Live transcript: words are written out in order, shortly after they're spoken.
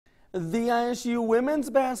The ISU women's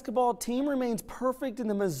basketball team remains perfect in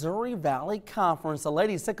the Missouri Valley Conference. The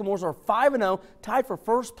Lady Sycamores are 5-0, tied for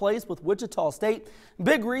first place with Wichita State.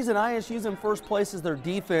 Big reason ISU's in first place is their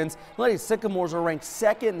defense. The Lady Sycamores are ranked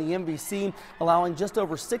second in the MVC, allowing just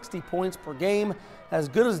over 60 points per game. As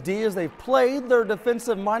good as D as they've played, their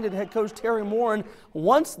defensive-minded head coach Terry Morin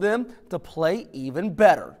wants them to play even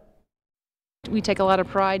better. We take a lot of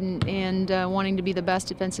pride in wanting to be the best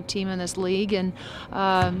defensive team in this league, and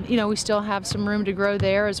we still have some room to grow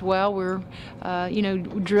there as well. We're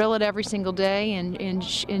drill it every single day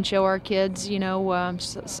and show our kids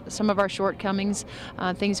some of our shortcomings,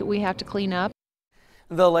 things that we have to clean up.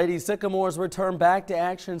 The Lady Sycamores return back to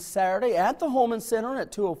action Saturday at the Holman Center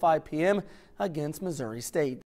at 2:05 p.m. against Missouri State.